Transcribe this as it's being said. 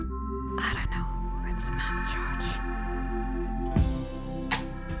I don't know. It's Samantha George.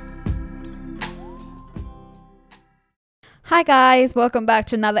 Hi guys, welcome back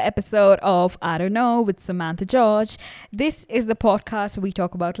to another episode of I Don't Know with Samantha George. This is the podcast where we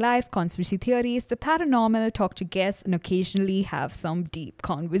talk about life, conspiracy theories, the paranormal, talk to guests, and occasionally have some deep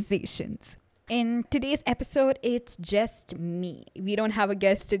conversations. In today's episode, it's just me. We don't have a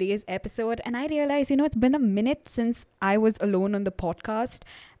guest today's episode, and I realize, it's been a minute since I was alone on the podcast,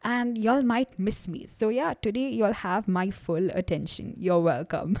 and y'all might miss me. So, yeah, today you'll have my full attention. You're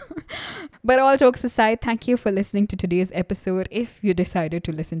welcome. But all jokes aside, thank you for listening to today's episode if you decided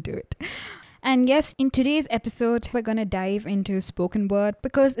to listen to it. And yes, in today's episode, we're going to dive into spoken word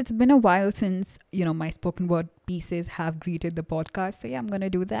because it's been a while since, my spoken word pieces have greeted the podcast. So yeah, I'm going to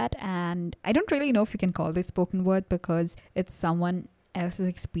do that. And I don't really know if you can call this spoken word because it's someone else's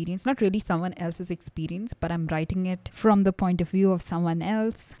experience. Not really someone else's experience, but I'm writing it from the point of view of someone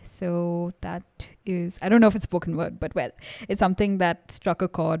else. So that is, I don't know if it's spoken word, but well, it's something that struck a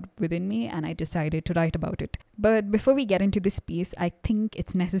chord within me and I decided to write about it. But before we get into this piece, I think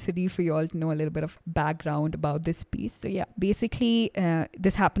it's necessary for you all to know a little bit of background about this piece. So yeah, basically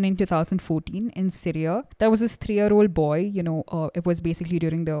this happened in 2014 in Syria. There was this 3-year-old boy, it was basically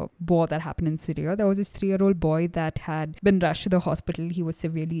during the war that happened in Syria. There was this 3-year-old boy that had been rushed to the hospital. He was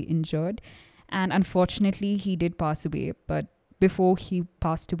severely injured and unfortunately he did pass away, but before he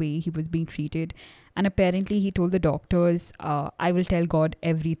passed away, he was being treated. And apparently he told the doctors, I will tell God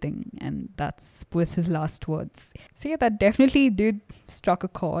everything. And that was his last words. So yeah, that definitely did struck a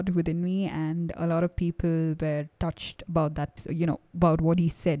chord within me. And a lot of people were touched about that, about what he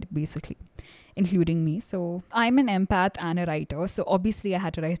said, basically, including me. So I'm an empath and a writer. So obviously I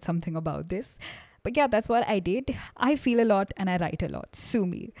had to write something about this. But yeah, that's what I did. I feel a lot and I write a lot. Sue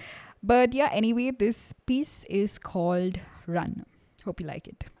me. But yeah, anyway, this piece is called Run. Hope you like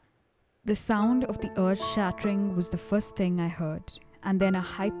it. The sound of the earth shattering was the first thing I heard, and then a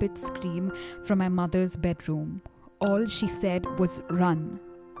high-pitched scream from my mother's bedroom. All she said was run.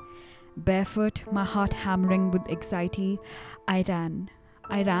 Barefoot, my heart hammering with anxiety, I ran.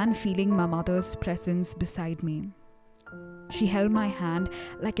 I ran feeling my mother's presence beside me. She held my hand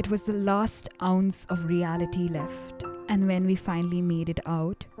like it was the last ounce of reality left. And when we finally made it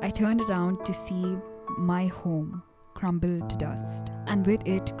out, I turned around to see my home crumble to dust. And with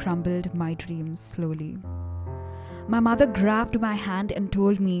it crumbled my dreams slowly. My mother grabbed my hand and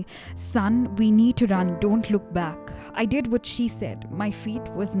told me, "Son, we need to run, don't look back." I did what she said. My feet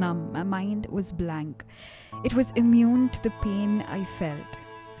was numb, my mind was blank. It was immune to the pain I felt.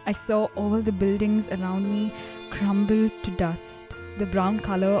 I saw all the buildings around me crumble to dust. The brown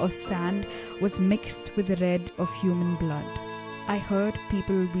color of sand was mixed with the red of human blood. I heard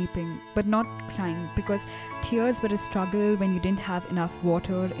people weeping, but not crying, because tears were a struggle when you didn't have enough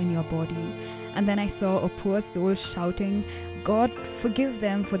water in your body. And then I saw a poor soul shouting, "God, forgive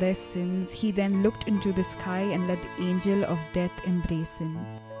them for their sins." He then looked into the sky and let the angel of death embrace him.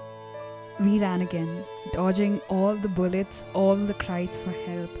 We ran again, dodging all the bullets, all the cries for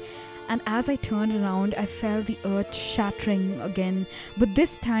help. And as I turned around, I felt the earth shattering again. But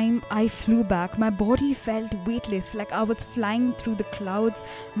this time, I flew back. My body felt weightless, like I was flying through the clouds.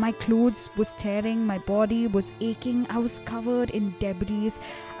 My clothes was tearing, my body was aching. I was covered in debris.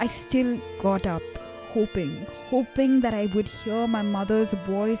 I still got up, hoping that I would hear my mother's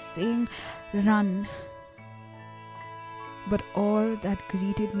voice saying, "Run." But all that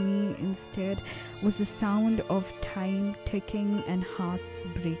greeted me instead was the sound of time ticking and hearts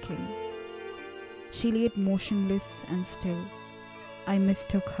breaking. She lay motionless and still. I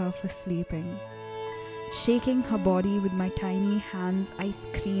mistook her for sleeping. Shaking her body with my tiny hands, I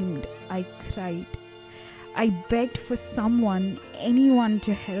screamed, I cried. I begged for someone, anyone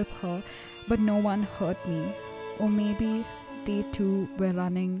to help her, but no one heard me. Or maybe they too were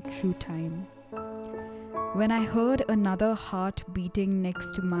running through time. When I heard another heart beating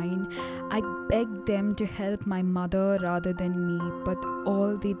next to mine, I begged them to help my mother rather than me, but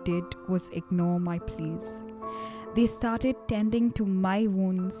all they did was ignore my pleas. They started tending to my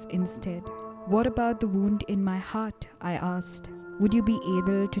wounds instead. "What about the wound in my heart?" I asked. "Would you be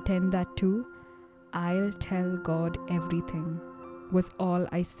able to tend that too?" "I'll tell God everything," was all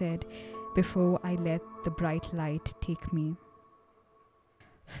I said before I let the bright light take me.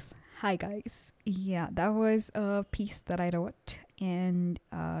 Hi guys. Yeah, that was a piece that I wrote. And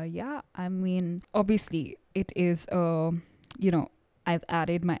obviously it is, I've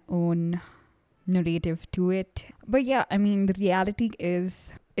added my own narrative to it. But yeah, the reality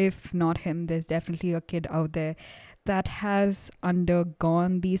is, if not him, there's definitely a kid out there that has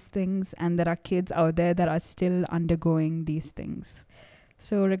undergone these things, and there are kids out there that are still undergoing these things.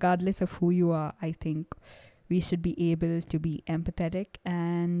 So regardless of who you are, I think we should be able to be empathetic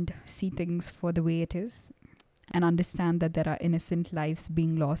and see things for the way it is, and understand that there are innocent lives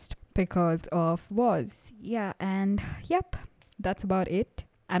being lost because of wars. Yeah, and yep, that's about it.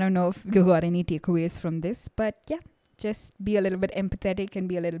 I don't know if you got any takeaways from this, but yeah, just be a little bit empathetic and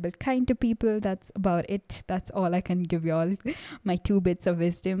be a little bit kind to people. That's about it. That's all I can give y'all, my 2 bits of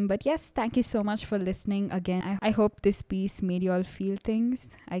wisdom. But yes, thank you so much for listening again. I hope this piece made y'all feel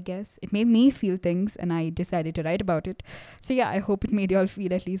things. I guess it made me feel things and I decided to write about it. So yeah, I hope it made y'all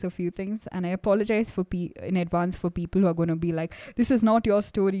feel at least a few things. And I apologize for in advance for people who are going to be like, this is not your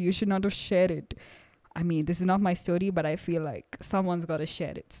story, you should not have shared it. I mean, this is not my story, but I feel like someone's got to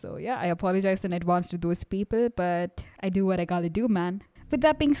share it. So yeah, I apologize in advance to those people, but I do what I gotta do, man. With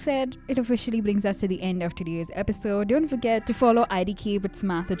that being said, it officially brings us to the end of today's episode. Don't forget to follow IDK with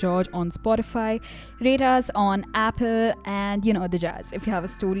Samantha George on Spotify, rate us on Apple, and you know the jazz. If you have a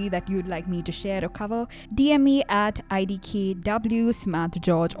story that you'd like me to share or cover, DM me at IDKW Samantha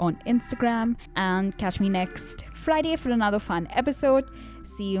George on Instagram, and catch me next Friday for another fun episode.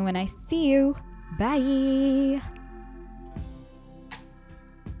 See you when I see you. Bye.